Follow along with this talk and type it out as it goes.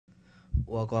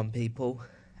Welcome people,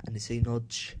 and it's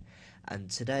Enodgee, and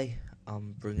today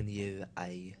I'm bringing you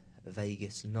a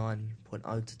Vegas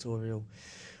 9.0 tutorial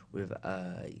with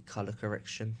a colour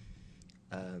correction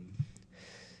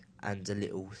and a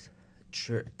little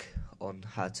trick on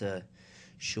how to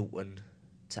shorten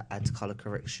to add colour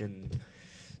correction.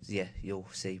 Yeah, you'll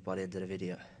see by the end of the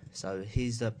video. So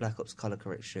here's the Black Ops colour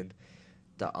correction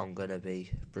that I'm going to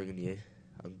be bringing you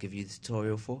and give you the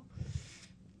tutorial for.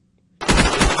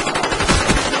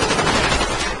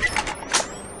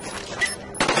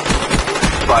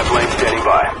 Lane standing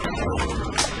by.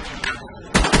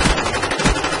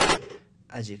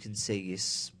 As you can see,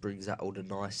 this brings out all the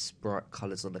nice bright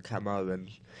colours on the camo and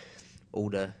all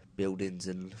the buildings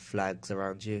and flags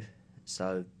around you.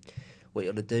 So what you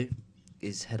want to do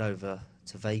is head over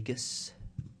to Vegas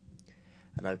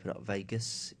and open up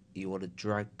Vegas. You want to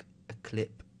drag a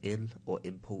clip in or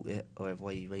import it, however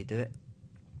way you may do it.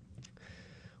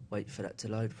 Wait for that to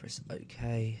load, press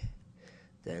OK.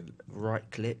 Then right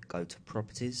click, go to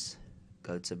properties,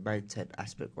 go to maintain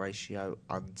aspect ratio,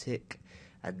 untick,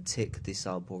 and tick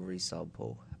desample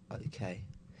resample. OK.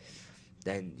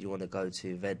 Then you want to go to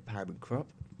event pan and crop,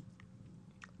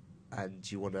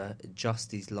 and you want to adjust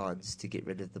these lines to get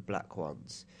rid of the black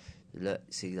ones. Look,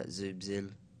 see that zooms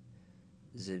in,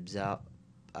 zooms out.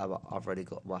 I've already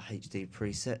got my HD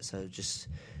preset, so just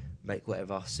make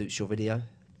whatever suits your video.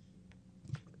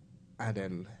 And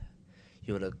then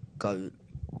you want to go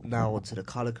now onto the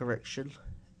colour correction.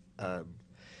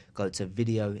 Go to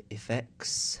video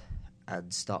effects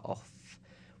and start off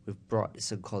with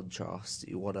brightness and contrast.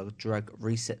 You want to drag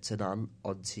reset to none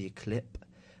onto your clip,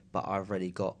 but I've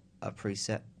already got a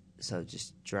preset, so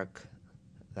just drag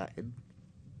that in.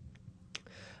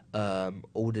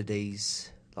 All of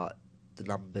these, like the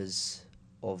numbers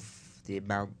of the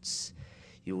amounts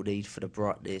you will need for the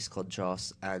brightness,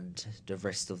 contrast, and the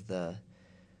rest of the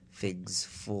things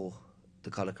for the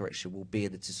colour correction will be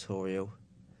in the tutorial,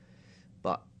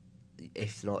 but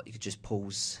if not, you can just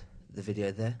pause the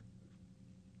video there,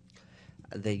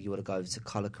 and then you want to go over to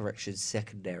colour correction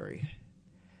secondary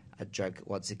and drag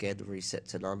once again reset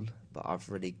to none, but I've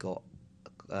already got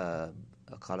a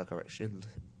colour correction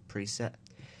preset.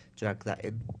 Drag that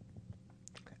in.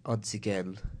 Once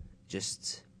again,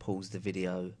 just pause the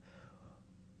video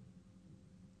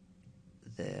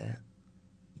there.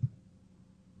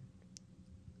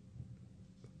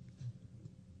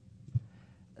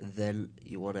 Then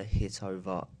you want to hit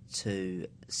over to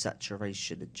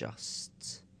saturation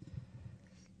adjust.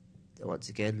 Once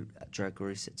again, drag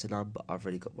reset to none, but I've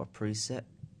already got my preset.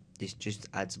 This just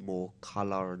adds more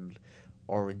colour and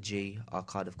orangey, I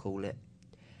kind of call it.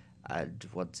 And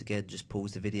once again, just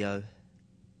pause the video.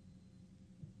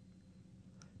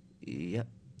 Yep.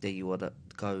 Then you want to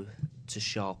go to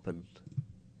sharpen,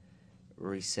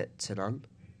 reset to none,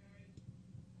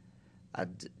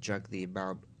 and drag the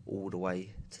amount all the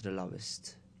way to the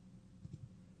lowest.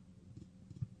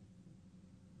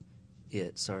 Yeah,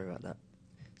 sorry about that.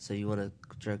 So you want to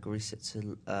drag reset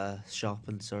to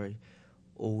sharpen, sorry,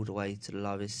 all the way to the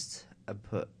lowest and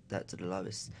put that to the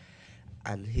lowest.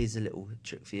 And here's a little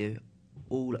trick for you.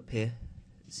 All up here,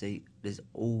 see, there's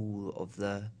all of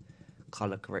the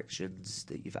colour corrections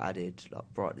that you've added, like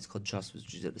brightness, contrast,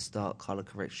 which is at the start, colour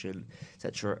correction,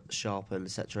 sharpen,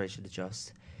 saturation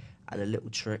adjust, and a little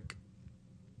trick.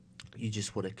 You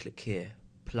just want to click here,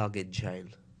 plug in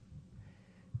chain.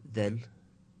 Then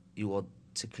you want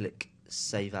to click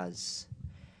save as,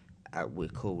 and we'll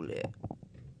call it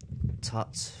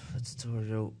tut for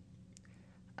tutorial,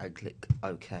 and click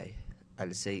OK.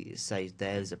 And see, it saves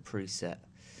there's a preset.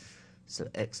 So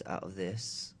exit out of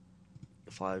this.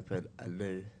 If I open a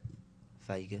new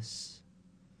Vegas,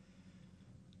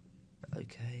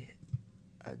 okay,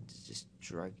 and just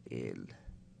drag in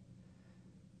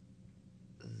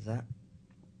that.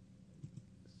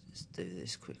 Just do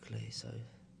this quickly. So,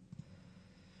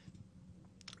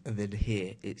 and then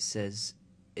here it says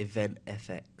event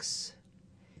FX.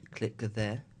 Click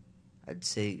there and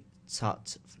see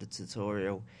tut for the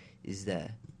tutorial is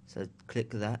there. So click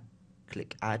that,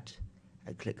 click add,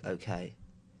 and click OK.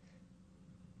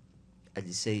 And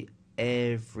you see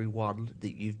every one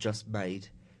that you've just made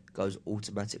goes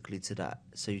automatically to that,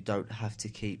 so you don't have to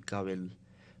keep going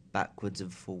backwards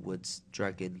and forwards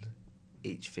dragging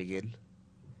each thing in.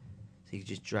 So you can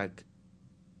just drag,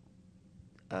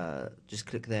 just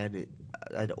click there and it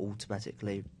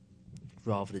automatically,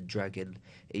 rather than dragging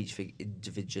each thing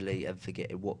individually and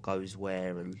forgetting what goes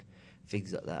where and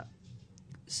things like that.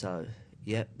 So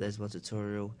yep, there's my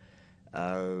tutorial.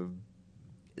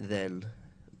 Then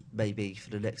maybe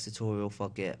for the next tutorial, if I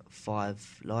get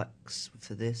 5 likes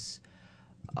for this,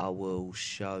 I will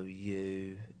show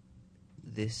you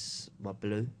this, my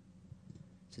blue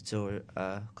tutorial,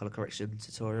 colour correction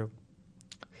tutorial.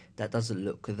 That doesn't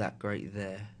look that great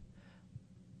there,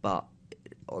 but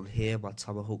on here, my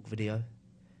Tomahawk video,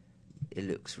 it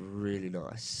looks really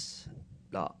nice.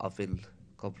 Like, I've been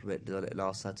complimented on it and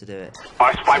asked how to do it.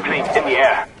 Our spy plane's in the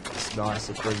air. It's nice,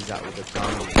 it brings out with the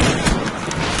gun.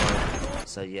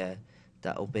 So yeah,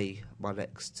 that'll be my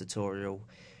next tutorial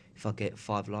if I get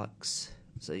 5 likes.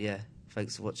 So yeah,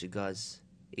 thanks for watching, guys.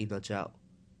 Enodgee out.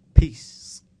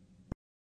 Peace.